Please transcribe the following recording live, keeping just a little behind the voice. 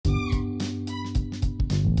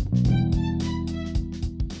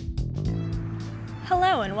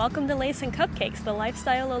Hello and welcome to Lace and Cupcakes, the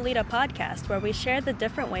Lifestyle Lolita podcast, where we share the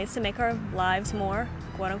different ways to make our lives more,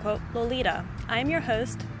 quote-unquote, Lolita. I'm your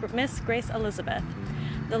host, Miss Grace Elizabeth.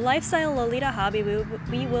 The Lifestyle Lolita hobby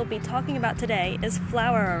we will be talking about today is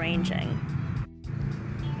flower arranging.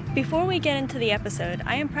 Before we get into the episode,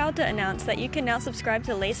 I am proud to announce that you can now subscribe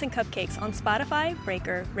to Lace and Cupcakes on Spotify,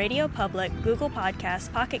 Breaker, Radio Public, Google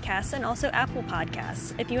Podcasts, Pocket Casts, and also Apple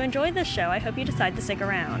Podcasts. If you enjoy this show, I hope you decide to stick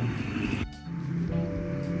around.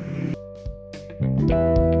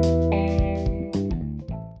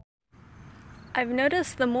 I've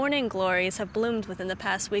noticed the morning glories have bloomed within the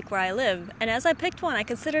past week where I live, and as I picked one, I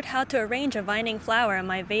considered how to arrange a vining flower in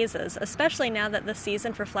my vases, especially now that the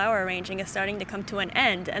season for flower arranging is starting to come to an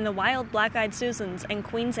end, and the wild black-eyed Susans and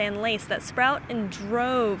Queen's Anne lace that sprout in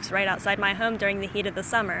droves right outside my home during the heat of the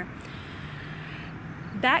summer.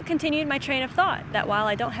 That continued my train of thought, that while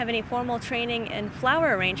I don't have any formal training in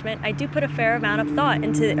flower arrangement, I do put a fair amount of thought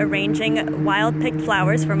into arranging wild-picked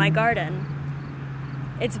flowers for my garden.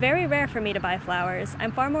 It's very rare for me to buy flowers.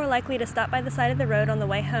 I'm far more likely to stop by the side of the road on the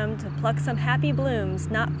way home to pluck some happy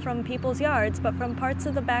blooms, not from people's yards, but from parts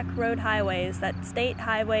of the back road highways that state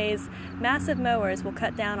highways, massive mowers will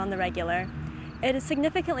cut down on the regular. It is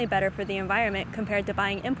significantly better for the environment compared to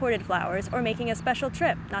buying imported flowers or making a special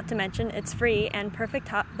trip, not to mention it's free and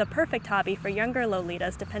the perfect hobby for younger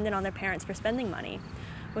Lolitas dependent on their parents for spending money.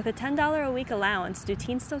 With a $10 a week allowance, do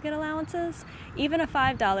teens still get allowances? Even a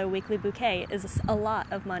 $5 weekly bouquet is a lot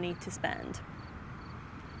of money to spend.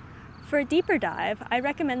 For a deeper dive, I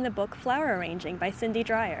recommend the book Flower Arranging by Cindy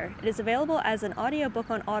Dreyer. It is available as an audiobook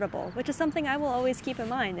on Audible, which is something I will always keep in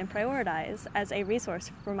mind and prioritize as a resource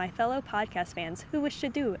for my fellow podcast fans who wish to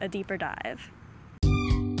do a deeper dive.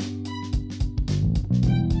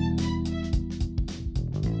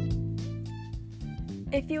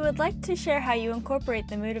 If you would like to share how you incorporate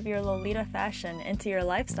the mood of your Lolita fashion into your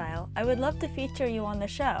lifestyle, I would love to feature you on the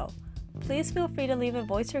show. Please feel free to leave a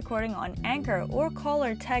voice recording on Anchor or call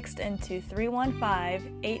or text into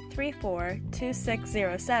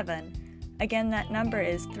 315-834-2607. Again, that number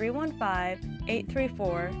is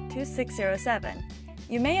 315-834-2607.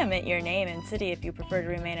 You may omit your name and city if you prefer to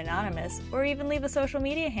remain anonymous, or even leave a social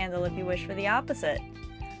media handle if you wish for the opposite.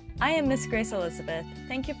 I am Miss Grace Elizabeth.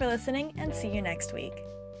 Thank you for listening and see you next week.